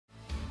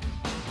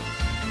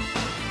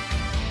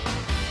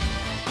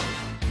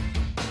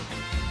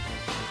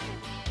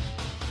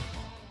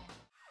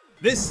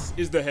This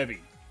is the Heavy.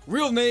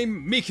 Real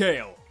name,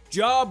 Mikhail.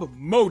 Job,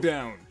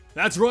 Mowdown.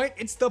 That's right,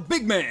 it's the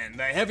big man,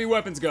 the heavy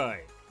weapons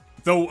guy.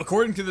 Though,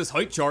 according to this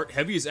height chart,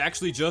 Heavy is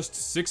actually just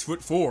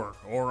 6'4",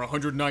 or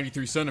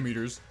 193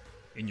 centimeters,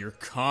 in your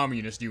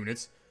communist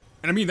units.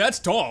 And I mean, that's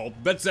tall.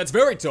 That's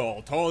very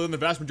tall. Taller than the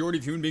vast majority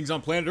of human beings on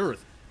planet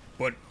Earth.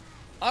 But,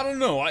 I don't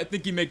know, I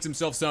think he makes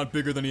himself sound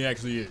bigger than he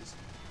actually is.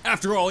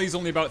 After all, he's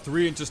only about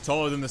 3 inches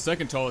taller than the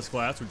second tallest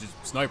class, which is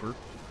Sniper.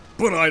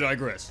 But I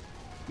digress.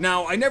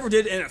 Now, I never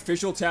did an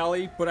official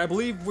tally, but I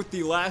believe with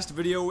the last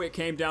video it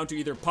came down to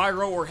either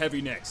Pyro or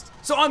Heavy next.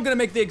 So I'm gonna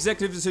make the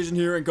executive decision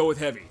here and go with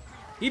Heavy.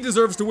 He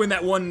deserves to win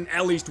that one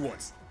at least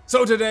once.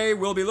 So today,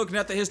 we'll be looking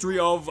at the history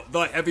of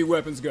the heavy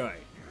weapons guy.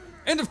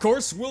 And of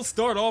course, we'll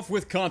start off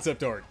with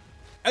concept art.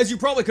 As you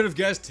probably could have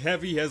guessed,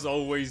 Heavy has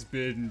always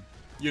been,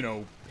 you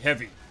know,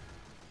 heavy.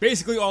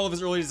 Basically, all of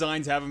his early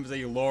designs have him as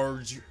a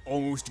large,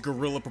 almost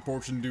gorilla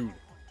proportioned dude.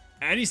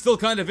 And he still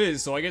kind of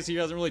is, so I guess he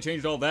hasn't really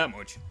changed all that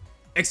much.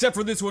 Except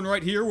for this one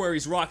right here, where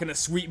he's rocking a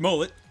sweet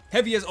mullet.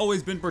 Heavy has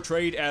always been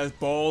portrayed as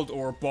bald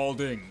or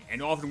balding,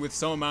 and often with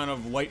some amount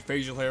of light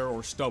facial hair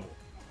or stubble.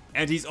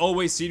 And he's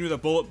always seen with a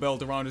bullet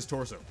belt around his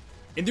torso.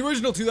 In the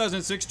original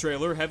 2006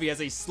 trailer, Heavy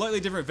has a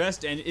slightly different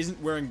vest and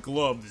isn't wearing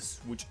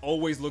gloves, which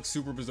always looks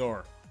super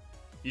bizarre.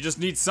 You just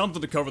need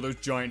something to cover those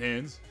giant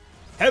hands.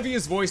 Heavy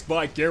is voiced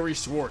by Gary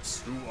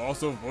Schwartz, who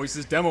also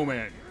voices Demo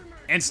Man,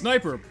 and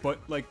Sniper, but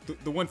like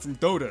the one from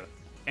Dota,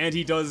 and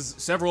he does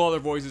several other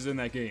voices in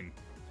that game.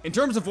 In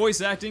terms of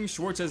voice acting,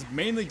 Schwartz has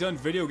mainly done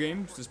video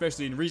games,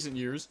 especially in recent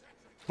years,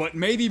 but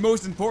maybe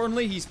most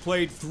importantly, he's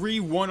played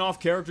 3 one-off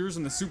characters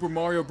in the Super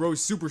Mario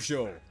Bros. Super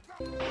Show.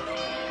 Come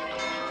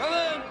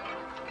in!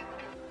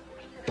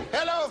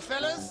 Hello,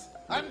 fellas!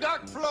 I'm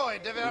Doc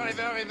Floyd, the very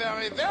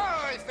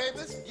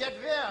famous, yet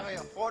very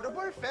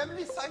affordable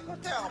family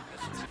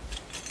psychotherapist.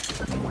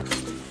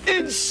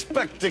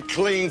 Inspector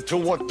Clean, to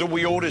what do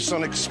we owe this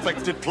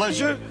unexpected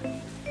pleasure?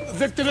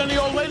 Evicted any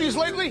old ladies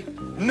lately?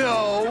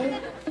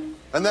 No.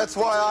 And that's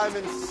why I'm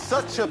in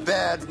such a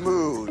bad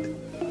mood.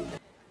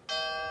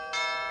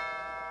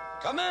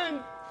 Come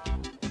in.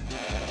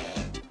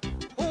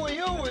 Who are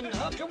you and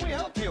how can we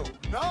help you?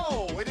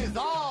 No, it is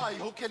I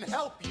who can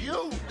help you.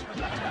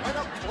 When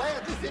a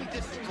plant is in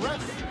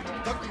distress,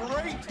 the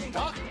great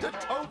Dr.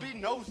 Toby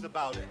knows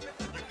about it.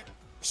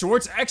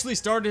 Schwartz actually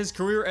started his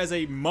career as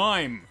a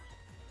mime,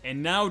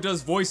 and now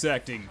does voice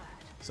acting,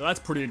 so that's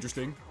pretty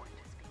interesting.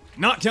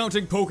 Not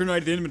counting Poker Night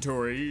at the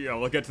Inventory,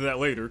 I'll get to that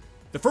later,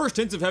 the first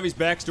hints of Heavy's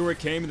backstory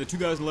came in the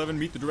 2011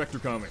 Meet the Director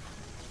comic.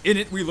 In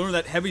it, we learn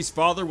that Heavy's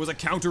father was a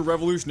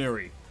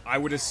counter-revolutionary, I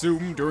would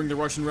assume during the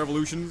Russian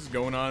revolutions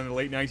going on in the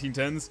late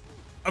 1910s.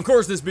 Of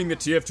course, this being the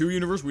TF2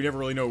 universe, we never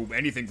really know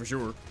anything for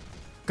sure.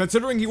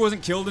 Considering he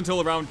wasn't killed until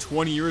around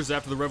 20 years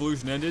after the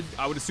revolution ended,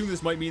 I would assume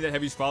this might mean that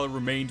Heavy's father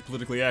remained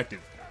politically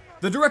active.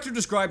 The director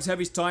describes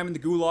Heavy's time in the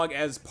Gulag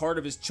as part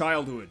of his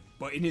childhood,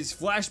 but in his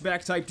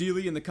flashback-type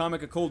dealie in the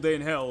comic A Cold Day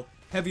in Hell,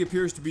 Heavy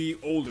appears to be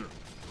older.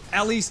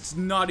 At least,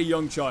 not a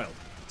young child.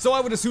 So I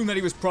would assume that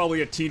he was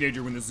probably a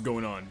teenager when this was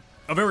going on.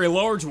 A very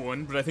large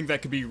one, but I think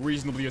that could be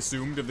reasonably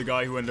assumed of the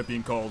guy who ended up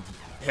being called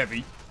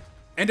Heavy.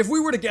 And if we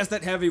were to guess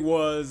that Heavy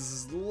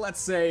was, let's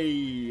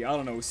say, I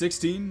don't know,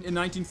 16 in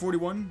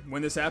 1941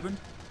 when this happened,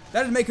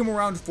 that'd make him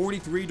around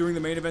 43 during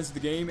the main events of the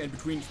game and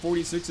between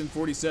 46 and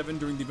 47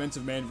 during the events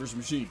of Man vs.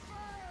 Machine.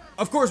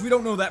 Of course, we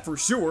don't know that for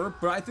sure,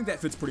 but I think that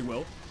fits pretty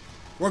well.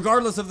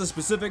 Regardless of the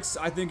specifics,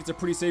 I think it's a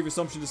pretty safe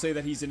assumption to say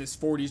that he's in his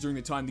 40s during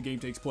the time the game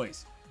takes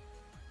place.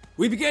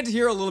 We began to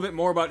hear a little bit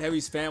more about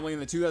Heavy's family in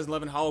the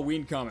 2011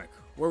 Halloween comic,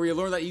 where we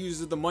learn that he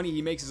uses the money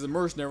he makes as a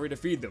mercenary to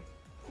feed them,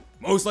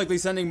 most likely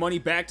sending money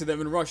back to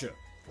them in Russia.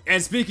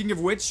 And speaking of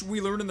which,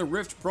 we learn in the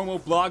Rift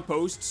promo blog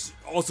posts,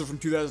 also from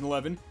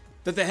 2011,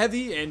 that the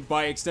Heavy, and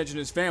by extension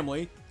his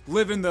family,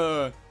 live in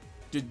the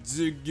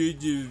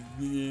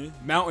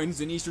mountains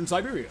in eastern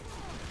Siberia.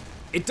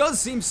 It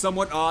does seem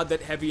somewhat odd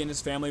that Heavy and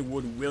his family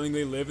would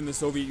willingly live in the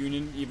Soviet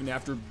Union even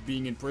after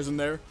being in prison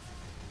there.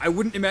 I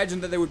wouldn't imagine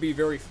that they would be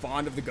very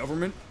fond of the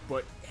government,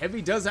 but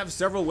Heavy does have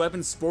several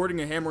weapons sporting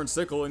a hammer and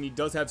sickle, and he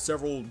does have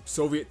several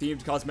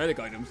Soviet-themed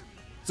cosmetic items.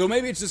 So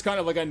maybe it's just kind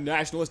of like a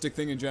nationalistic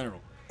thing in general.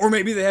 Or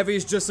maybe the Heavy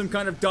is just some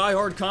kind of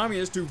die-hard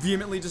communist who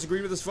vehemently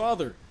disagreed with his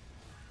father.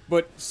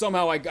 But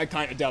somehow I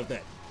kind of doubt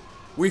that.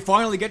 We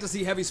finally get to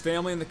see Heavy's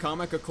family in the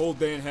comic A Cold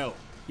Day in Hell.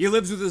 He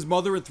lives with his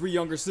mother and 3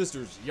 younger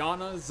sisters,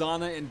 Yana,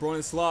 Zana, and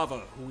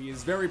Bronislava, who he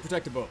is very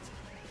protective of.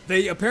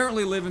 They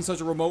apparently live in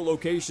such a remote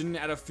location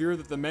out of fear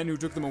that the men who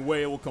took them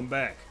away will come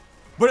back.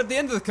 But at the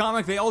end of the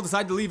comic, they all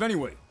decide to leave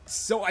anyway.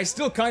 So I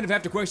still kind of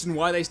have to question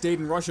why they stayed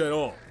in Russia at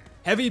all.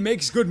 Heavy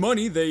makes good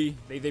money, they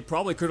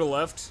probably could have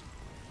left.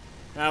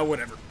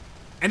 Whatever.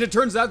 And it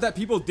turns out that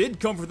people did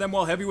come for them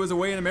while Heavy was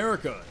away in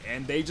America,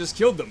 and they just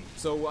killed them,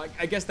 so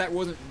I guess that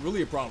wasn't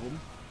really a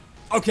problem.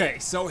 Okay,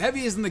 so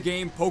Heavy is in the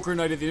game Poker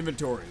Night at the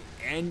Inventory,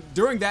 and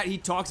during that he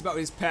talks about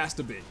his past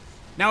a bit.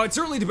 Now, it's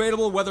certainly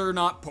debatable whether or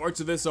not parts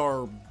of this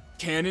are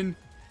canon.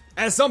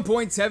 At some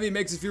points, Heavy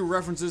makes a few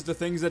references to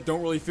things that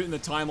don't really fit in the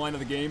timeline of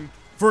the game.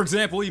 For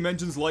example, he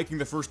mentions liking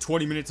the first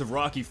 20 minutes of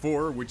Rocky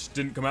IV, which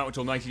didn't come out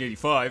until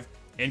 1985,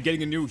 and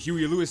getting a new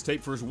Huey Lewis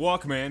tape for his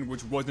Walkman,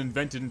 which wasn't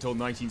invented until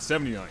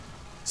 1979.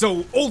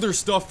 So, older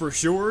stuff for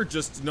sure,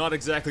 just not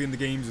exactly in the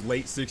game's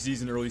late 60s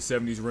and early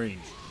 70s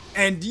range.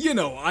 And, you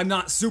know, I'm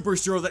not super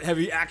sure that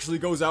Heavy actually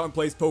goes out and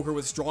plays poker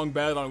with Strong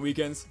Bad on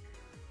weekends.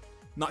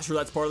 Not sure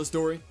that's part of the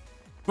story.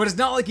 But it's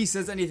not like he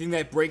says anything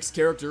that breaks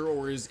character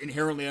or is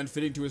inherently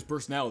unfitting to his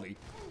personality.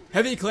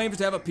 Heavy claims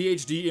to have a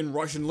PhD in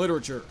Russian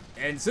literature,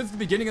 and since the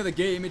beginning of the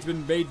game, it's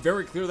been made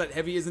very clear that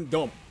Heavy isn't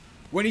dumb.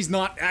 When he's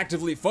not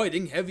actively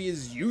fighting, Heavy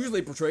is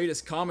usually portrayed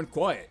as calm and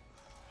quiet.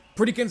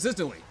 Pretty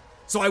consistently.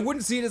 So I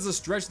wouldn't see it as a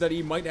stretch that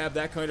he might have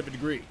that kind of a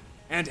degree.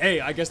 And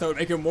hey, I guess that would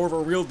make him more of a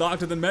real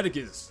doctor than Medic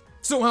is.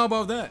 So how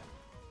about that?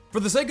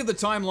 For the sake of the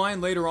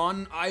timeline later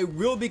on, I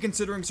will be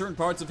considering certain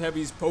parts of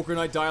Heavy's Poker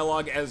Night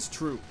dialogue as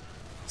true.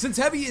 Since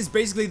Heavy is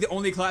basically the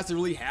only class to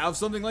really have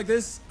something like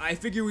this, I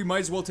figure we might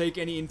as well take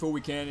any info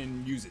we can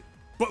and use it.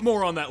 But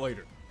more on that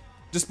later.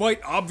 Despite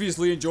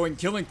obviously enjoying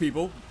killing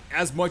people,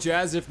 as much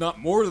as, if not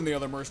more than the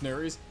other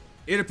mercenaries,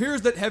 it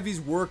appears that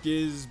Heavy's work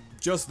is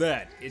just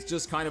that. It's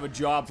just kind of a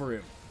job for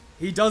him.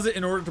 He does it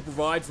in order to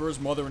provide for his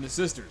mother and his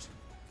sisters.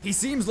 He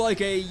seems like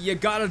a you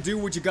gotta do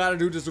what you gotta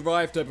do to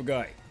survive type of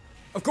guy.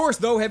 Of course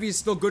though, Heavy is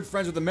still good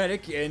friends with the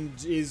Medic and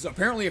is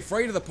apparently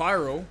afraid of the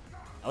Pyro,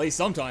 at least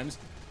sometimes,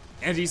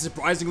 and he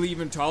surprisingly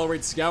even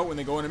tolerates Scout when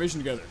they go on a mission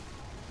together.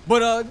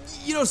 But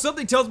you know,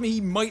 something tells me he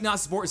might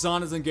not support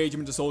Zana's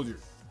engagement to Soldier.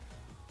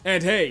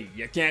 And hey,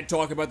 you can't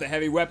talk about the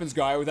heavy weapons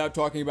guy without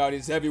talking about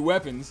his heavy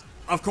weapons.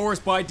 Of course,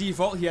 by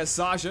default, he has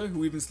Sasha,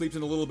 who even sleeps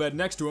in a little bed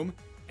next to him,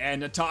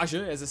 and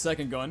Natasha as a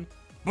second gun.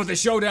 But the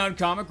Showdown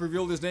comic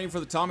revealed his name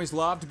for the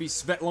Tomislav to be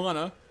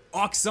Svetlana,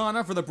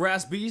 Oksana for the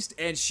Brass Beast,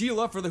 and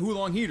Sheila for the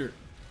Huo-Long Heater.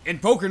 In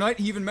Poker Night,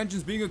 he even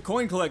mentions being a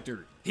coin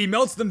collector. He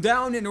melts them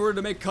down in order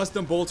to make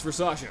custom bolts for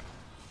Sasha.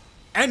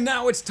 And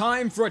now it's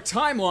time for a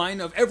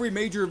timeline of every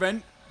major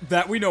event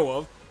that we know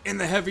of in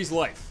the Heavy's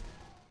life.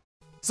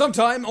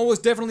 Sometime,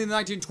 almost definitely in the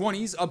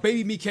 1920s, a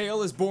baby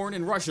Mikhail is born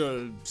in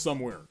Russia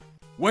somewhere.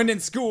 When in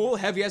school,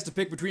 Heavy has to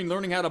pick between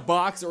learning how to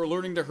box or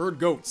learning to herd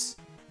goats.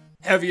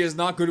 Heavy is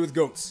not good with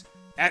goats.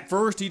 At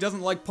first, he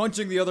doesn't like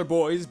punching the other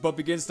boys, but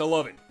begins to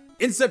love it.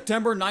 In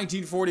September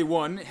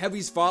 1941,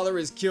 Heavy's father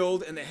is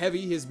killed and the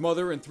Heavy, his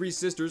mother, and 3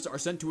 sisters are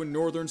sent to a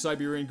northern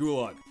Siberian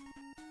gulag.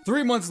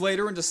 3 months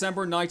later, in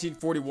December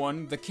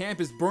 1941, the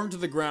camp is burned to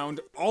the ground,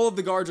 all of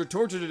the guards are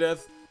tortured to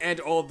death, and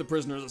all of the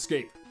prisoners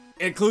escape.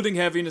 Including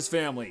Heavy and his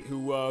family,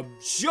 who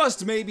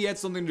just maybe had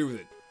something to do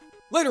with it.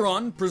 Later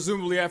on,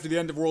 presumably after the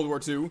end of World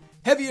War II,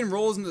 Heavy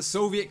enrolls in the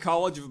Soviet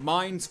College of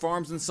Mines,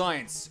 Farms, and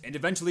Science, and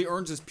eventually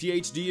earns his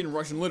PhD in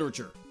Russian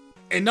literature.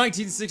 In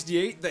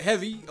 1968, the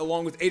Heavy,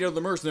 along with 8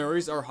 other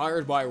mercenaries, are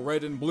hired by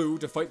Red and Blue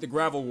to fight the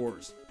Gravel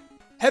Wars.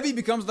 Heavy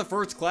becomes the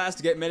first class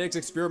to get Medic's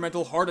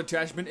experimental heart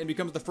attachment and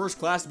becomes the first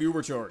class to be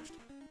overcharged.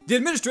 The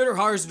administrator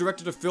hires the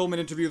director to film and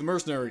interview the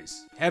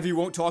mercenaries. Heavy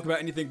won't talk about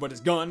anything but his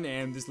gun,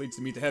 and this leads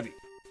to meet the Heavy.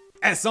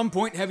 At some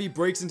point, Heavy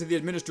breaks into the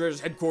administrator's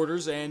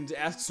headquarters and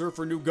asks her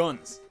for new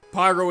guns.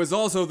 Pyro is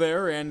also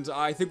there, and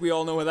I think we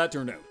all know how that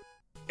turned out.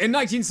 In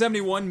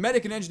 1971,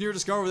 Medic and Engineer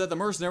discover that the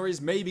mercenaries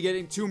may be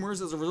getting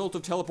tumors as a result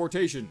of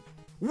teleportation.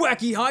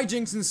 Wacky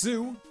hijinks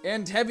ensue,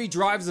 and Heavy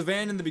drives the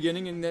van in the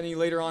beginning, and then he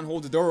later on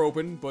holds the door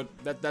open, but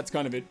that's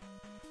kind of it.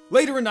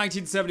 Later in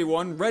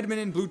 1971, Redman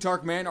and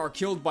Blutarch Man are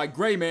killed by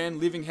Grey Man,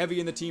 leaving Heavy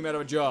and the team out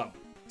of a job.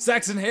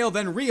 Saxon Hale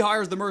then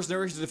rehires the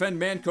mercenaries to defend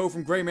Manco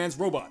from Grey Man's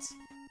robots.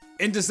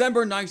 In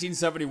December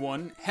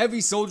 1971,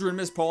 Heavy, Soldier, and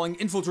Miss Pauling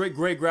infiltrate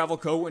Grey Gravel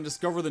Co. and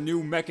discover the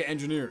new Mecha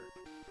Engineer.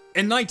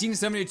 In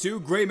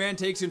 1972, Grey Man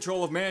takes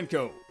control of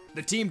Manco.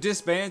 The team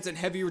disbands and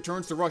Heavy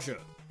returns to Russia.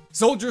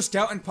 Soldier,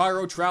 Scout, and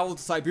Pyro travel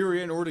to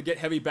Siberia in order to get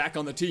Heavy back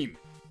on the team.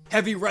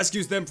 Heavy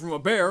rescues them from a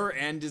bear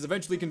and is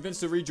eventually convinced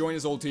to rejoin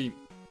his old team.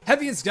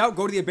 Heavy and Scout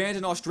go to the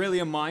abandoned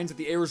Australian mines at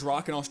the Ayers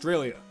Rock in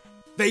Australia.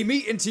 They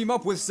meet and team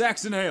up with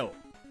Saxon Hale.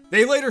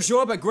 They later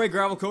show up at Grey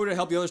Gravel Co. to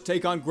help the others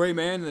take on Grey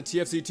Man and the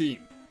TFC team.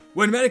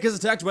 When Medic is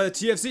attacked by the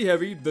TFC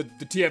Heavy, the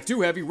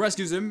TF2 Heavy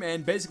rescues him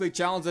and basically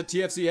challenges the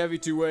TFC Heavy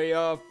to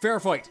a fair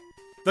fight.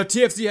 The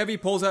TFC Heavy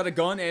pulls out a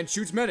gun and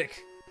shoots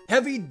Medic.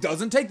 Heavy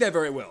doesn't take that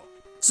very well,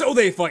 so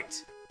they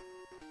fight.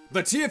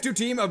 The TF2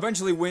 team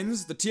eventually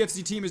wins, the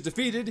TFC team is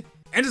defeated,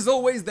 and as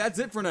always, that's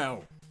it for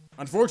now.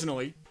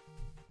 Unfortunately.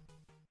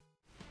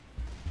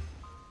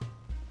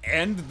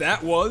 And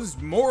that was,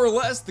 more or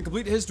less, the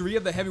complete history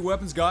of the heavy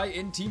weapons guy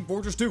in Team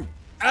Fortress 2.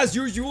 As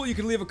usual, you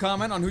can leave a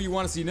comment on who you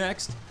want to see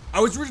next. I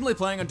was originally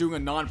planning on doing a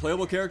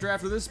non-playable character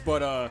after this,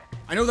 but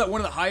I know that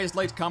one of the highest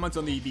liked comments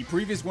on the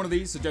previous one of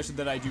these suggested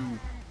that I do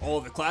all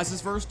of the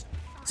classes first.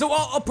 So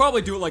I'll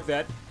probably do it like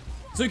that.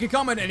 So you can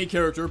comment any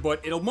character,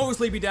 but it'll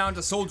mostly be down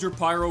to Soldier,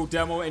 Pyro,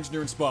 Demo,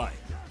 Engineer, and Spy.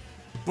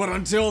 But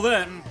until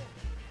then,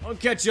 I'll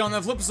catch you on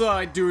the flip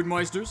side, Dude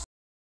Meisters.